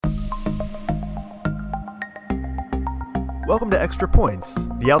Welcome to Extra Points,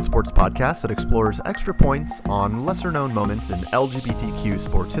 the Outsports podcast that explores extra points on lesser-known moments in LGBTQ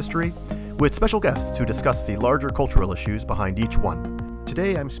sports history, with special guests who discuss the larger cultural issues behind each one.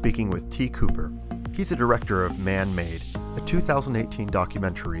 Today I'm speaking with T. Cooper. He's the director of Man Made, a 2018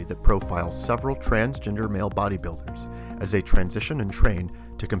 documentary that profiles several transgender male bodybuilders as they transition and train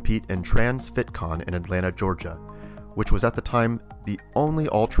to compete in Trans FitCon in Atlanta, Georgia, which was at the time the only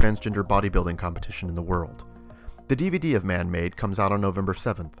all-transgender bodybuilding competition in the world. The DVD of Man Made comes out on November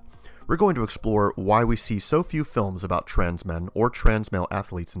 7th. We're going to explore why we see so few films about trans men or trans male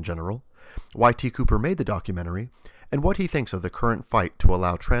athletes in general, why T. Cooper made the documentary, and what he thinks of the current fight to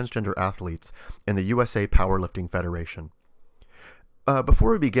allow transgender athletes in the USA Powerlifting Federation.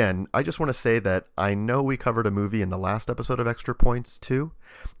 Before we begin, I just want to say that I know we covered a movie in the last episode of Extra Points too,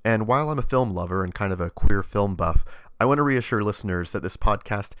 and while I'm a film lover and kind of a queer film buff, I want to reassure listeners that this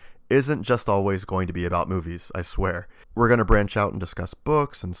podcast isn't just always going to be about movies, I swear. We're going to branch out and discuss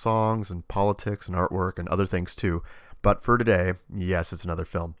books and songs and politics and artwork and other things too, but for today, yes, it's another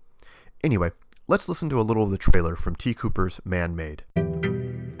film. Anyway, let's listen to a little of the trailer from T. Cooper's Man Made.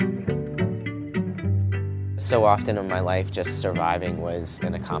 So often in my life, just surviving was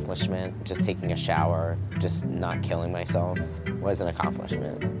an accomplishment. Just taking a shower, just not killing myself was an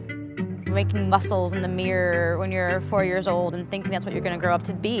accomplishment. Making muscles in the mirror when you're 4 years old and thinking that's what you're going to grow up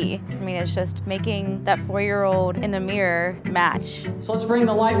to be. I mean, it's just making that 4-year-old in the mirror match. So let's bring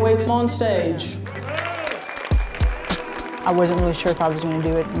the lightweights on stage. I wasn't really sure if I was going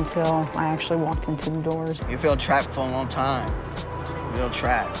to do it until I actually walked into the doors. You feel trapped for a long time. You feel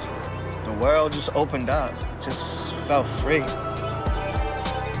trapped. The world just opened up. Just felt free.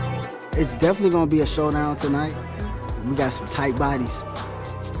 It's definitely going to be a showdown tonight. We got some tight bodies.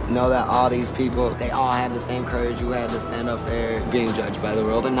 Know that all these people, they all had the same courage you had to stand up there being judged by the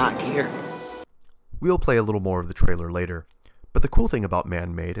world and not care. We'll play a little more of the trailer later, but the cool thing about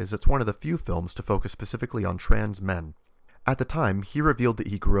Man Made is it's one of the few films to focus specifically on trans men. At the time, he revealed that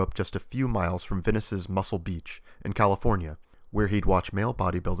he grew up just a few miles from Venice's Muscle Beach in California, where he'd watch male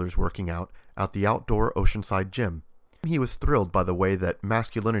bodybuilders working out at the outdoor Oceanside gym. He was thrilled by the way that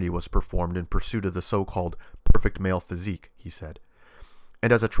masculinity was performed in pursuit of the so-called perfect male physique, he said.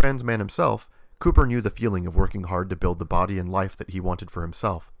 And as a trans man himself, Cooper knew the feeling of working hard to build the body and life that he wanted for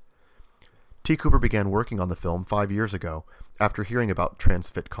himself. T. Cooper began working on the film 5 years ago, after hearing about Trans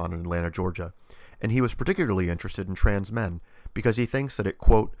FitCon in Atlanta, Georgia, and he was particularly interested in trans men because he thinks that it,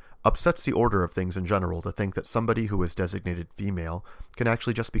 quote, upsets the order of things in general to think that somebody who is designated female can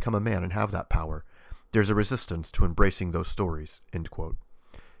actually just become a man and have that power. There's a resistance to embracing those stories, end quote.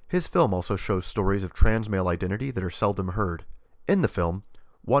 His film also shows stories of trans male identity that are seldom heard. In the film,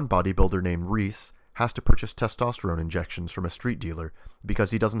 one bodybuilder named Reese has to purchase testosterone injections from a street dealer because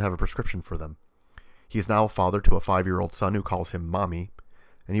he doesn't have a prescription for them. He is now a father to a 5-year-old son who calls him Mommy,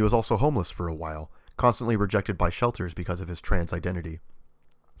 and he was also homeless for a while, constantly rejected by shelters because of his trans identity.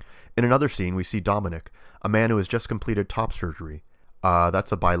 In another scene, we see Dominic, a man who has just completed top surgery.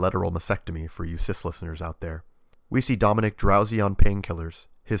 That's a bilateral mastectomy for you cis listeners out there. We see Dominic drowsy on painkillers,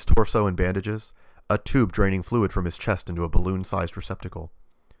 his torso in bandages, a tube draining fluid from his chest into a balloon-sized receptacle.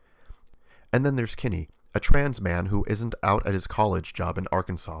 And then there's Kinney, a trans man who isn't out at his college job in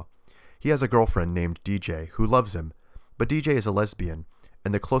Arkansas. He has a girlfriend named DJ who loves him, but DJ is a lesbian,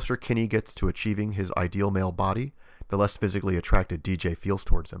 and the closer Kinney gets to achieving his ideal male body, the less physically attracted DJ feels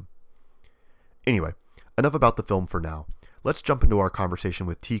towards him. Anyway, enough about the film for now. Let's jump into our conversation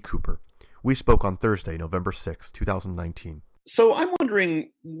with T. Cooper. We spoke on Thursday, November 6, 2019. So I'm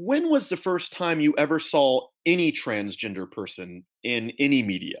wondering, when was the first time you ever saw any transgender person in any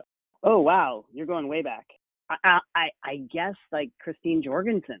media? Oh, wow. You're going way back. I guess like Christine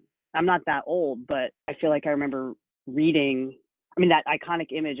Jorgensen. I'm not that old, but I feel like I remember reading, that iconic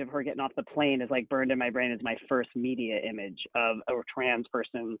image of her getting off the plane is like burned in my brain as my first media image of a trans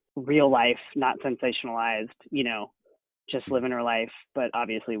person, real life, not sensationalized, just living her life, but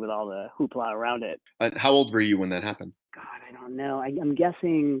obviously with all the hoopla around it. How old were you when that happened? God, I don't know. I'm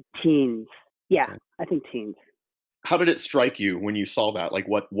guessing teens. Yeah, okay. I think teens. How did it strike you when you saw that? Like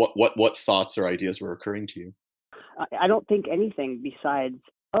what thoughts or ideas were occurring to you? I don't think anything besides,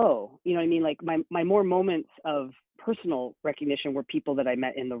 like my more moments of personal recognition were people that I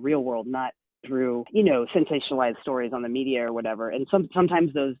met in the real world, not through, sensationalized stories on the media or whatever. And sometimes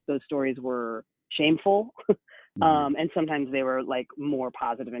those stories were shameful. And sometimes they were like more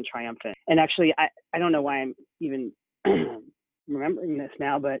positive and triumphant. And actually, I don't know why I'm even remembering this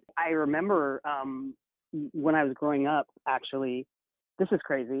now, but I remember when I was growing up, actually, this is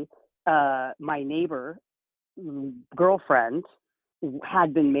crazy. My neighbor girlfriend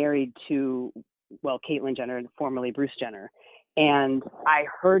had been married to, Caitlyn Jenner, formerly Bruce Jenner. And I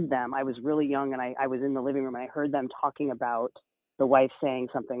heard them, I was really young, and I was in the living room, and I heard them talking about the wife saying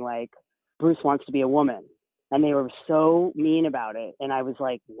something like, Bruce wants to be a woman. And they were so mean about it. And I was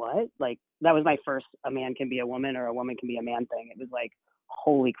like, what? Like, that was my first a man can be a woman or a woman can be a man thing. It was like,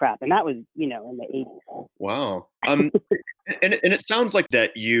 holy crap. And that was, in the 80s. Wow. And it sounds like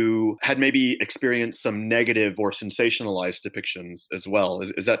that you had maybe experienced some negative or sensationalized depictions as well.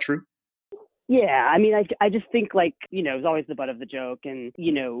 Is that true? Yeah, I mean, I just think like, it was always the butt of the joke and,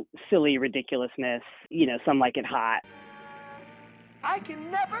 silly ridiculousness, some like it hot. I can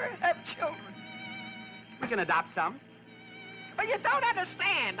never have children. We can adopt some. But you don't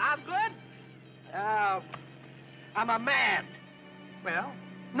understand, Osgood. I'm a man. Well,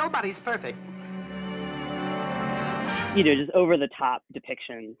 nobody's perfect. Just over the top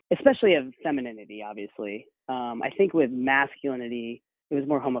depictions, especially of femininity, obviously. I think with masculinity, it was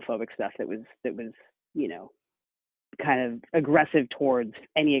more homophobic stuff that was, kind of aggressive towards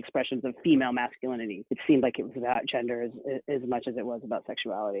any expressions of female masculinity. It seemed like it was about gender as much as it was about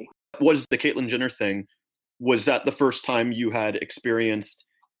sexuality. Was the Caitlyn Jenner thing, was that the first time you had experienced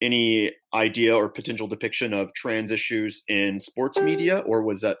any idea or potential depiction of trans issues in sports media, or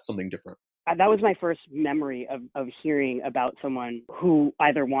was that something different? That was my first memory of hearing about someone who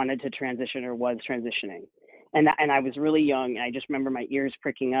either wanted to transition or was transitioning. And I was really young, and I just remember my ears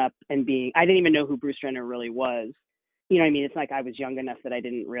pricking up and I didn't even know who Bruce Jenner really was. You know what I mean? It's like I was young enough that I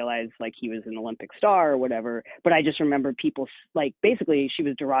didn't realize like he was an Olympic star or whatever. But I just remember people like basically she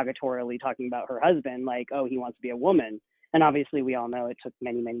was derogatorily talking about her husband, like, oh, he wants to be a woman. And obviously we all know it took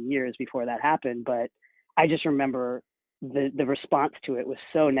many, many years before that happened. But I just remember the response to it was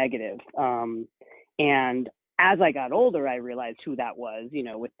so negative. And as I got older, I realized who that was,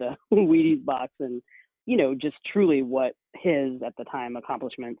 with the Wheaties box and, just truly what his at the time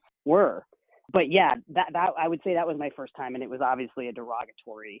accomplishments were. But yeah, that I would say that was my first time, and it was obviously a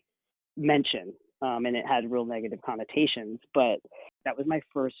derogatory mention, and it had real negative connotations. But that was my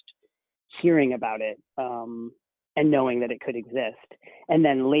first hearing about it, and knowing that it could exist. And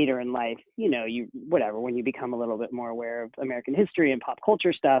then later in life, when you become a little bit more aware of American history and pop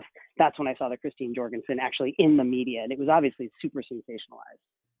culture stuff, that's when I saw the Christine Jorgensen actually in the media, and it was obviously super sensationalized.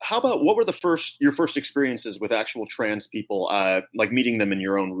 How about what were your first experiences with actual trans people, like meeting them in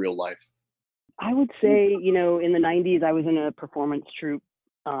your own real life? I would say, in the 90s, I was in a performance troupe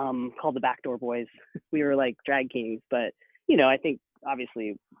called the Backdoor Boys. We were like drag kings, but, I think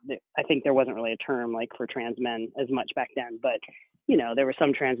obviously, I think there wasn't really a term like for trans men as much back then, but, there were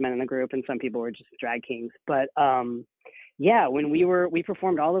some trans men in the group and some people were just drag kings. But when we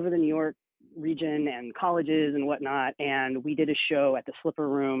performed all over the New York region and colleges and whatnot, and we did a show at the Slipper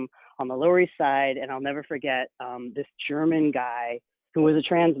Room on the Lower East Side, and I'll never forget this German guy who was a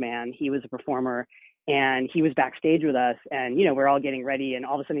trans man. He was a performer, and he was backstage with us, and we're all getting ready, and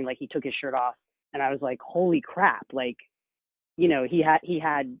all of a sudden like he took his shirt off, and I was like, holy crap, like he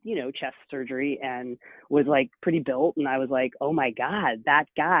had chest surgery and was like pretty built, and I was like, oh my god, that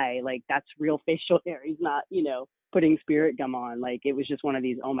guy, like that's real facial hair, he's not putting spirit gum on. Like it was just one of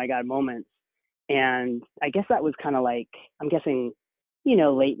these oh my god moments. And I guess that was kind of like, I'm guessing,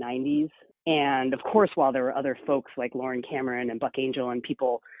 late 90s. And of course, while there were other folks like Lauren Cameron and Buck Angel and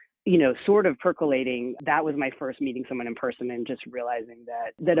people, sort of percolating, that was my first meeting someone in person and just realizing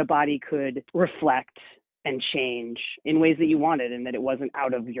that a body could reflect and change in ways that you wanted, and that it wasn't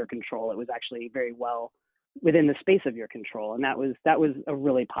out of your control. It was actually very well within the space of your control. And that was a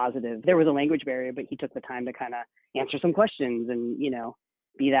really positive. There was a language barrier, but he took the time to kind of answer some questions and,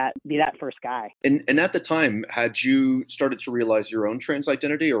 be that first guy. And at the time, had you started to realize your own trans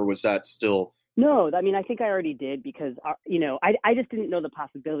identity, or was that still? No, I mean, I think I already did because, I just didn't know the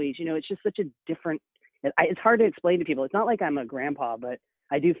possibilities. It's just such a different, it's hard to explain to people. It's not like I'm a grandpa, but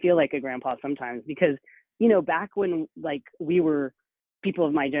I do feel like a grandpa sometimes because, back when like people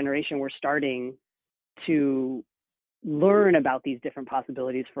of my generation were starting to learn about these different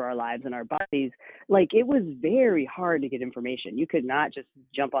possibilities for our lives and our bodies, like it was very hard to get information. You could not just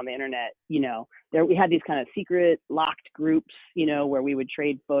jump on the internet, we had these kind of secret locked groups, where we would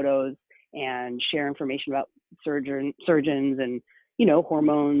trade photos and share information about surgeons and,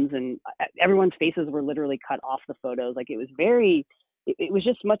 hormones, and everyone's faces were literally cut off the photos. Like it was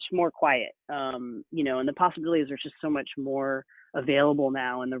just much more quiet, and the possibilities are just so much more available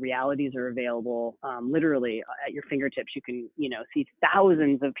now, and the realities are available literally at your fingertips. You can, see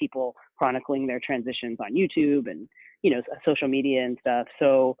thousands of people chronicling their transitions on YouTube and, social media and stuff.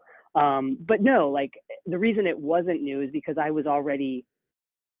 So, but no, like the reason it wasn't new is because I was already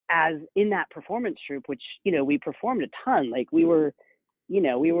as in that performance troupe, which, we performed a ton. Like we were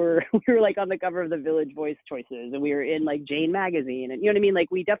we were we were like on the cover of the Village Voice Choices, and we were in like Jane magazine, and you know what I mean?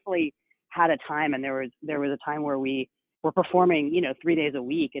 Like we definitely had a time, and there was a time where we were performing, 3 days a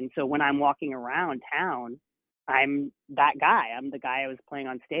week. And so when I'm walking around town, I'm that guy. I'm the guy I was playing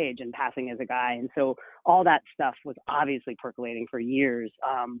on stage and passing as a guy. And so all that stuff was obviously percolating for years.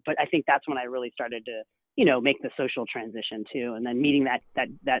 But I think that's when I really started to, make the social transition too. And then meeting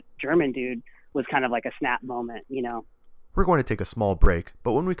that German dude was kind of like a snap moment, We're going to take a small break,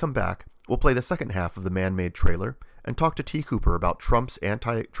 but when we come back, we'll play the second half of the Man-Made trailer and talk to T. Cooper about Trump's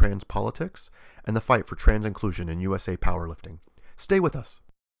anti-trans politics and the fight for trans inclusion in USA powerlifting. Stay with us.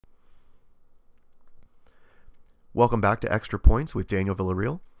 Welcome back to Extra Points with Daniel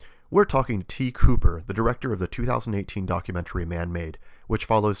Villarreal. We're talking to T. Cooper, the director of the 2018 documentary Man-Made, which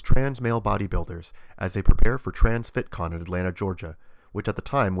follows trans male bodybuilders as they prepare for Trans FitCon in Atlanta, Georgia, which at the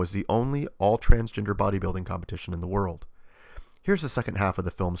time was the only all-transgender bodybuilding competition in the world. Here's the second half of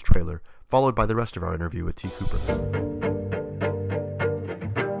the film's trailer, followed by the rest of our interview with T. Cooper.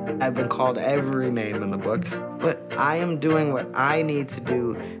 I've been called every name in the book, but I am doing what I need to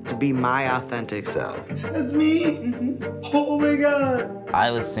do to be my authentic self. That's me. Oh my God.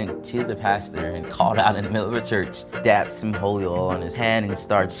 I was sent to the pastor and called out in the middle of a church, dabbed some holy oil on his hand and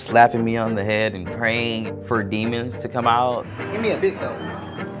started slapping me on the head and praying for demons to come out. Give me a bit though.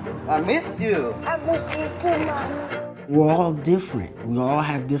 I missed you. I miss you too, Mama. We're all different. We all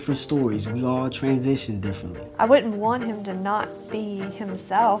have different stories. We all transition differently. I wouldn't want him to not be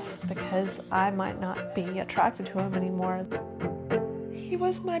himself because I might not be attracted to him anymore. He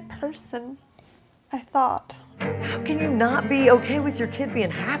was my person, I thought. How can you not be okay with your kid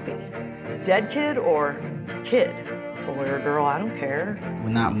being happy? Dead kid or kid? Boy or girl, I don't care. We're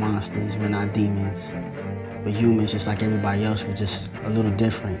not monsters. We're not demons. We're humans just like everybody else. We're just a little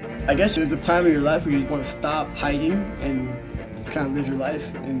different. I guess there's a time in your life where you want to stop hiding and just kind of live your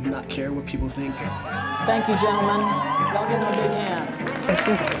life and not care what people think. Thank you, gentlemen. Y'all give them a big hand. It's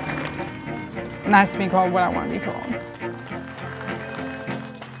just nice to be called what I want to be called.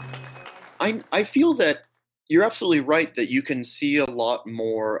 I feel that you're absolutely right that you can see a lot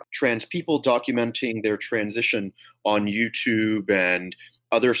more trans people documenting their transition on YouTube and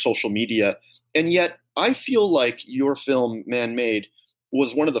other social media. And yet I feel like your film, Man-Made,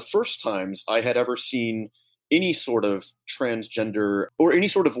 was one of the first times I had ever seen any sort of transgender or any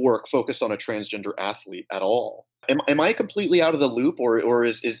sort of work focused on a transgender athlete at all. Am I completely out of the loop, or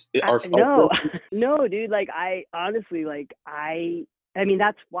is no, dude. Like I honestly, I mean,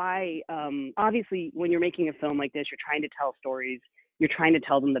 that's why, obviously when you're making a film like this, you're trying to tell stories. You're trying to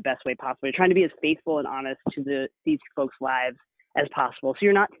tell them the best way possible. You're trying to be as faithful and honest to these folks' lives as possible. So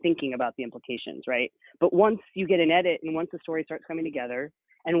you're not thinking about the implications, right? But once you get an edit and once the story starts coming together,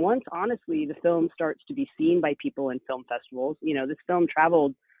 and once, honestly, the film starts to be seen by people in film festivals, this film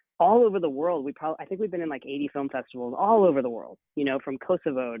traveled all over the world. I think we've been in like 80 film festivals all over the world, from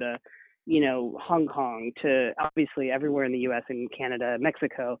Kosovo to, Hong Kong to obviously everywhere in the US and Canada,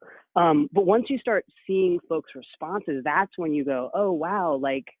 Mexico. But once you start seeing folks' responses, that's when you go, oh, wow,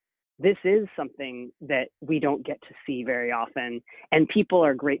 like, this is something that we don't get to see very often. And people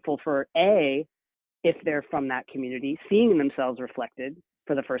are grateful for, A, if they're from that community, seeing themselves reflected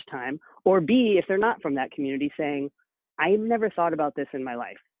for the first time, or B, if they're not from that community, saying, I never thought about this in my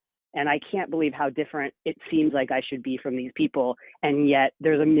life. And I can't believe how different it seems like I should be from these people. And yet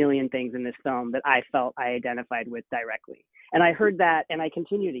there's a million things in this film that I felt I identified with directly. And I heard that, and I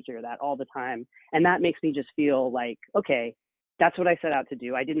continue to hear that all the time. And that makes me just feel like, okay, that's what I set out to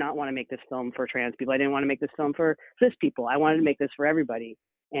do. I did not want to make this film for trans people. I didn't want to make this film for cis people. I wanted to make this for everybody.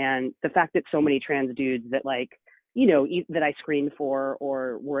 And the fact that so many trans dudes that that I screened for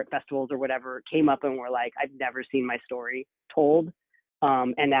or were at festivals or whatever came up and were like, I've never seen my story told.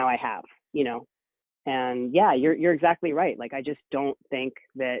 And now I have, and yeah, you're exactly right. Like, I just don't think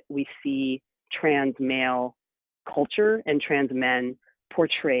that we see trans male culture and trans men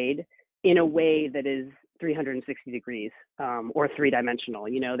portrayed in a way that is 360 degrees, or three-dimensional.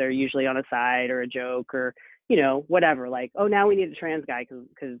 They're usually on a side or a joke or, whatever, like, oh, now we need a trans guy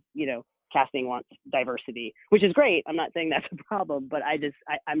because casting wants diversity, which is great. I'm not saying that's a problem, but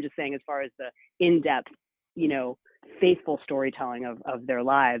I'm just saying, as far as the in-depth, faithful storytelling of their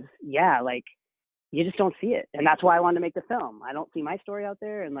lives, yeah, like, you just don't see it. And that's why I wanted to make the film. I don't see my story out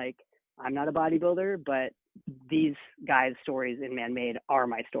there, and like, I'm not a bodybuilder, but these guys' stories in Man-Made are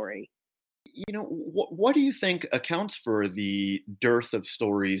my story. What do you think accounts for the dearth of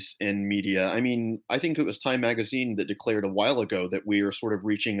stories in media? I mean, I think it was Time Magazine that declared a while ago that we are sort of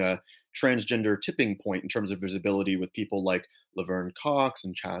reaching a transgender tipping point in terms of visibility, with people like Laverne Cox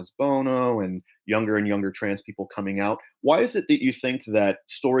and Chaz Bono and younger trans people coming out. Why is it that you think that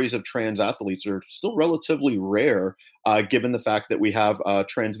stories of trans athletes are still relatively rare, given the fact that we have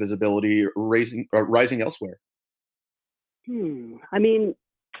trans visibility rising elsewhere? I mean,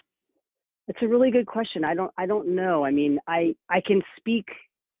 it's a really good question. I don't know. I mean, I can speak,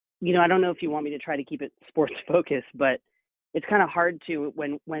 I don't know if you want me to try to keep it sports focused, but it's kind of hard to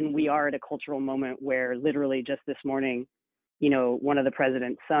when we are at a cultural moment where literally just this morning, one of the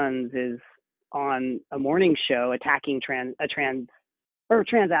president's sons is on a morning show attacking trans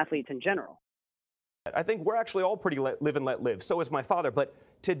athletes in general. I think we're actually all pretty live and let live. So is my father. But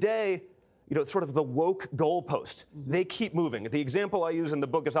today, sort of the woke goalpost, they keep moving. The example I use in the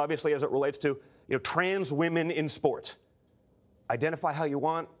book is obviously as it relates to, trans women in sports. Identify how you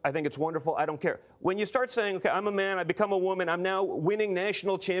want. I think it's wonderful. I don't care. When you start saying, okay, I'm a man, I become a woman, I'm now winning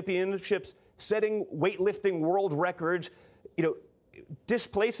national championships, setting weightlifting world records,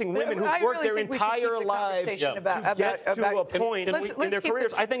 displacing women who've worked their entire lives to get to a point in their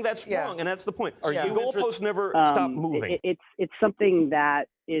careers. I think that's wrong, and that's the point. The goalposts never stop moving. It's something that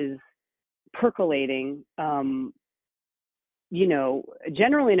is percolating,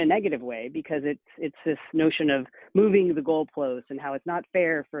 generally in a negative way, because it's this notion of moving the goalposts and how it's not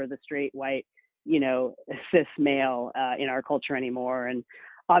fair for the straight white, cis male in our culture anymore. And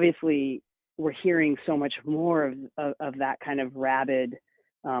obviously, we're hearing so much more of that kind of rabid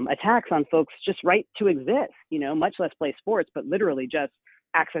attacks on folks' just right to exist, much less play sports, but literally just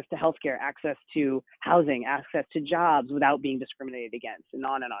access to healthcare, access to housing, access to jobs without being discriminated against, and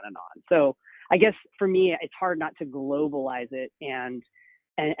on and on and on. So I guess for me, it's hard not to globalize it and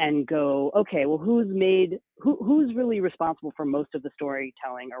go, okay, well, who's really responsible for most of the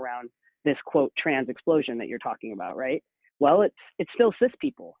storytelling around this quote trans explosion that you're talking about, right? Well, it's still cis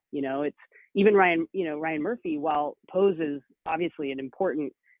people, it's even Ryan Murphy, while Pose is obviously an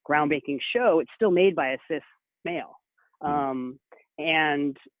important groundbreaking show, it's still made by a cis male.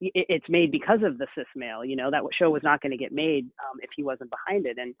 And it's made because of the cis male, that show was not going to get made if he wasn't behind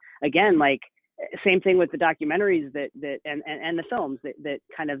it. And again, same thing with the documentaries that and the films that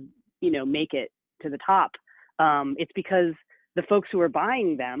kind of, make it to the top. It's because the folks who are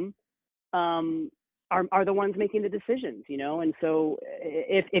buying them are the ones making the decisions, and so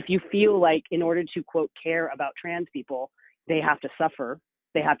if you feel like in order to quote care about trans people, they have to suffer,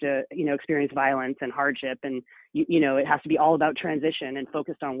 they have to, experience violence and hardship, and it has to be all about transition and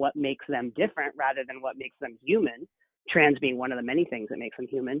focused on what makes them different rather than what makes them human, trans being one of the many things that makes them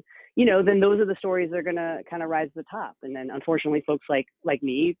human, then those are the stories that are going to kind of rise to the top. And then unfortunately, folks like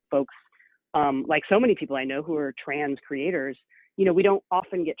me, folks like so many people I know who are trans creators, we don't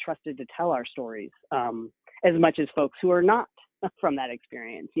often get trusted to tell our stories as much as folks who are not from that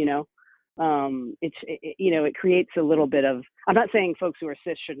experience, it creates a little bit of, I'm not saying folks who are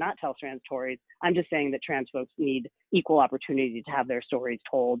cis should not tell trans stories. I'm just saying that trans folks need equal opportunity to have their stories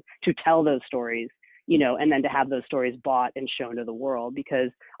told, to tell those stories, and then to have those stories bought and shown to the world,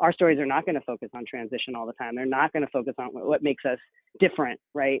 because our stories are not going to focus on transition all the time. They're not going to focus on what makes us different,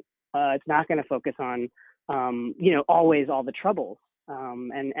 right? It's not going to focus on, always all the troubles.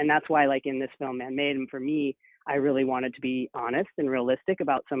 And that's why, in this film, Man Made, and for me, I really wanted to be honest and realistic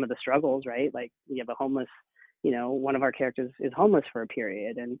about some of the struggles, right? Like, you have a homeless, one of our characters is homeless for a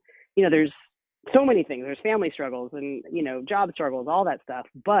period. And, there's so many things. There's family struggles and, job struggles, all that stuff.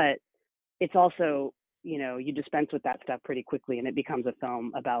 But it's also, you dispense with that stuff pretty quickly, and it becomes a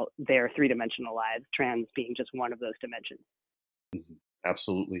film about their three-dimensional lives, trans being just one of those dimensions.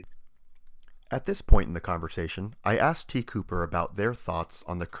 Absolutely. At this point in the conversation, I asked T. Cooper about their thoughts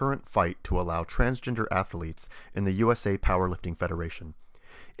on the current fight to allow transgender athletes in the USA Powerlifting Federation.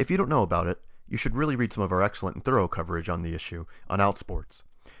 If you don't know about it, you should really read some of our excellent and thorough coverage on the issue on Outsports.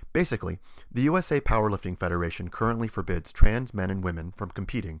 Basically, the USA Powerlifting Federation currently forbids trans men and women from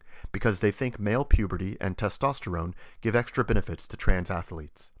competing because they think male puberty and testosterone give extra benefits to trans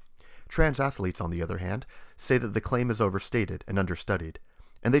athletes. Trans athletes, on the other hand, say that the claim is overstated and understudied,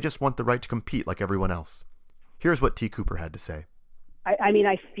 and they just want the right to compete like everyone else. Here's what T. Cooper had to say. I mean,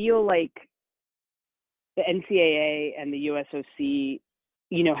 I feel like the NCAA and the USOC,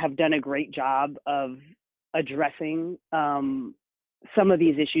 have done a great job of addressing some of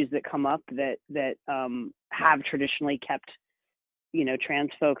these issues that come up that have traditionally kept,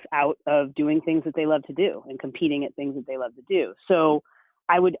 trans folks out of doing things that they love to do and competing at things that they love to do. So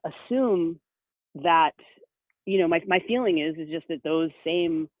I would assume that, my feeling is just that those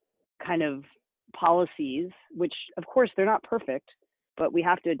same kind of policies, which of course they're not perfect, but we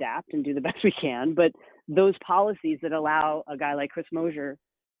have to adapt and do the best we can. But those policies that allow a guy like Chris Mosier,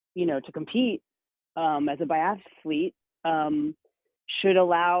 to compete as a biathlete, should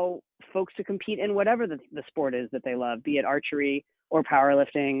allow folks to compete in whatever the sport is that they love, be it archery or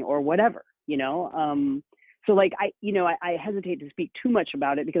powerlifting or whatever, So like, I hesitate to speak too much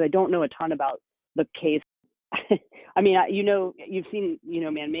about it because I don't know a ton about the case. I mean, you've seen,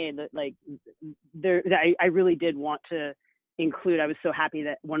 Man-Made, that like I really did want to include, I was so happy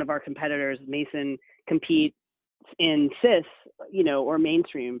that one of our competitors, Mason, compete in CIS, or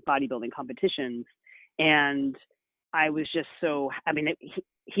mainstream bodybuilding competitions. And I was just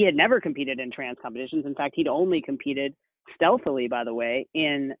he had never competed in trans competitions. In fact, he'd only competed stealthily, by the way,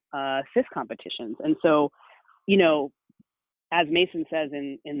 in CIS competitions. And so, as Mason says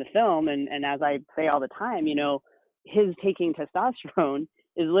in the film, and as I say all the time, his taking testosterone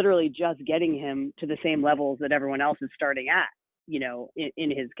is literally just getting him to the same levels that everyone else is starting at,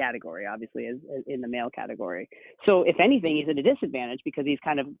 in his category, obviously, as in the male category. So if anything, he's at a disadvantage because he's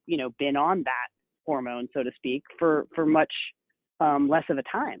kind of, been on that hormone, so to speak, for much less of a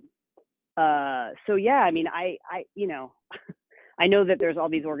time. So yeah, I mean, I I know that there's all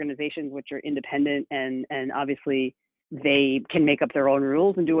these organizations which are independent and obviously they can make up their own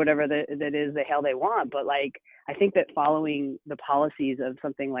rules and do whatever that is the hell they want. But like, I think that following the policies of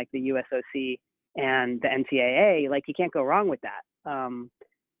something like the USOC and the NCAA, like you can't go wrong with that,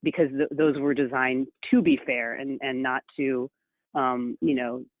 because those were designed to be fair and not to,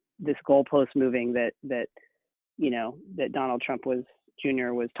 this goalpost moving that Donald Trump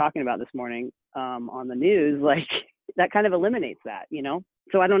Jr. was talking about this morning on the news, like that kind of eliminates that,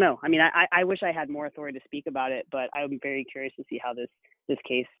 So I don't know. I mean, I wish I had more authority to speak about it, but I'm very curious to see how this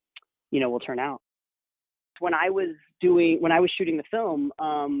case, will turn out. When I was shooting the film,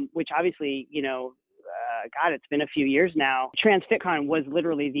 which obviously, God, it's been a few years now. Trans FitCon was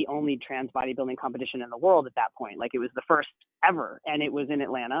literally the only trans bodybuilding competition in the world at that point. Like it was the first ever, and it was in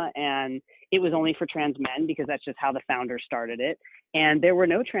Atlanta, and it was only for trans men because that's just how the founders started it. And there were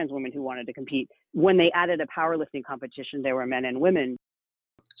no trans women who wanted to compete. When they added a powerlifting competition, there were men and women.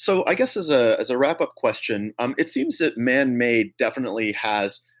 So I guess as a wrap-up question, it seems that Man-Made definitely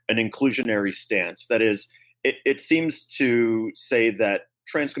has an inclusionary stance. That is, it seems to say that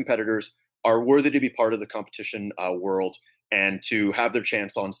trans competitors are worthy to be part of the competition world and to have their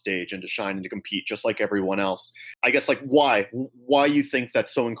chance on stage and to shine and to compete just like everyone else. I guess, like, why you think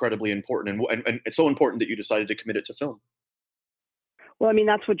that's so incredibly important and it's so important that you decided to commit it to film? Well, I mean,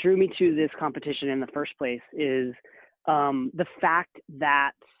 that's what drew me to this competition in the first place is the fact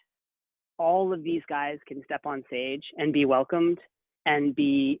that all of these guys can step on stage and be welcomed and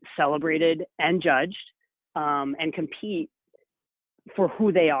be celebrated and judged and compete for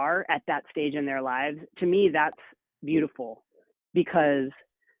who they are at that stage in their lives. To me, that's beautiful because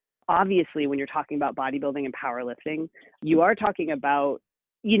obviously when you're talking about bodybuilding and powerlifting, you are talking about,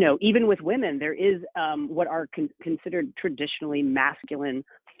 even with women, there is what are considered traditionally masculine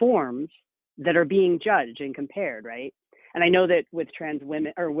forms that are being judged and compared, right? And I know that with trans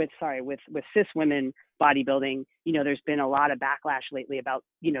women, or with cis women bodybuilding, there's been a lot of backlash lately about,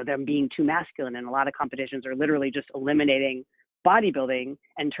 them being too masculine, and a lot of competitions are literally just eliminating bodybuilding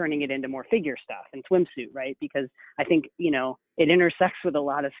and turning it into more figure stuff and swimsuit, right? Because I think, it intersects with a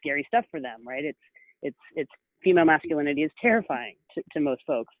lot of scary stuff for them, right? It's female masculinity is terrifying to most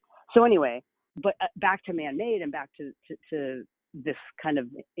folks. So anyway, but back to Man-Made and back to this kind of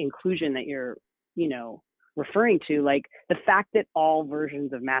inclusion that you're, referring to, like the fact that all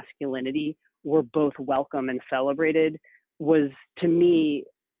versions of masculinity were both welcome and celebrated was, to me,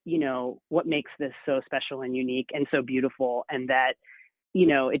 what makes this so special and unique and so beautiful. And that,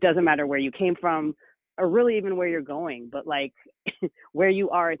 it doesn't matter where you came from or really even where you're going, but like where you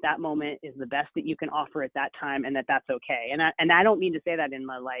are at that moment is the best that you can offer at that time, and that's okay. And I don't mean to say that in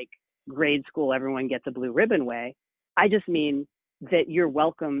my like grade school, everyone gets a blue ribbon way. I just mean that you're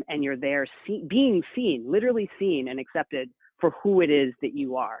welcome and you're there being seen, literally seen and accepted for who it is that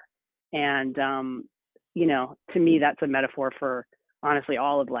you are. And, to me, that's a metaphor for honestly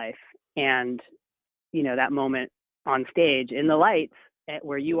all of life. And, that moment on stage in the lights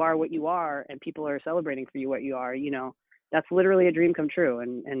where you are what you are and people are celebrating for you what you are, that's literally a dream come true.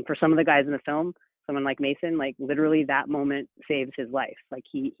 And for some of the guys in the film, someone like Mason, like literally that moment saves his life. Like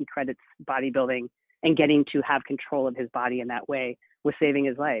he credits bodybuilding and getting to have control of his body in that way with saving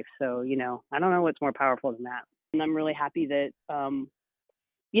his life. So, I don't know what's more powerful than that. And I'm really happy that,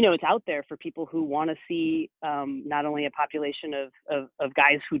 it's out there for people who want to see not only a population of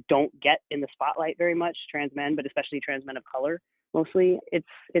guys who don't get in the spotlight very much, trans men, but especially trans men of color, Mostly it's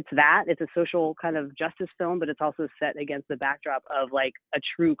that. It's a social kind of justice film, but it's also set against the backdrop of like a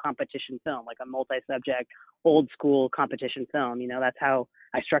true competition film, like a multi-subject, old school competition film. You know, that's how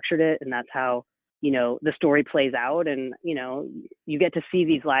I structured it, and that's how, you know, the story plays out. And, you know, you get to see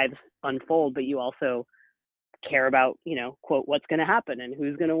these lives unfold, but you also care about, you know, quote, what's going to happen and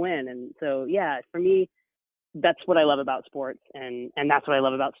who's going to win. And so, yeah, for me, that's what I love about sports, and that's what I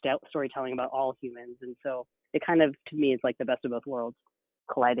love about storytelling about all humans. And so it kind of, to me, is like the best of both worlds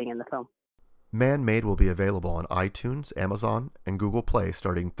colliding in the film. Man Made will be available on iTunes, Amazon, and Google Play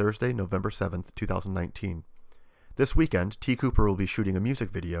starting Thursday, November 7th, 2019. This weekend, T. Cooper will be shooting a music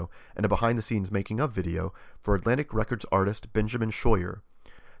video and a behind-the-scenes making-of video for Atlantic Records artist Benjamin Scheuer.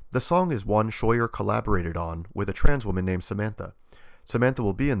 The song is one Scheuer collaborated on with a trans woman named Samantha. Samantha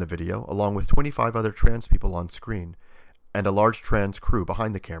will be in the video, along with 25 other trans people on screen, and a large trans crew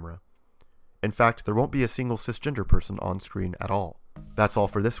behind the camera. In fact, there won't be a single cisgender person on screen at all. That's all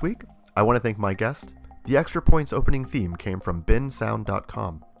for this week. I want to thank my guest. The Extra Points opening theme came from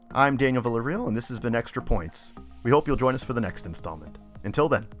bensound.com. I'm Daniel Villarreal, and this has been Extra Points. We hope you'll join us for the next installment. Until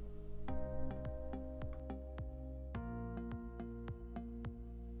then.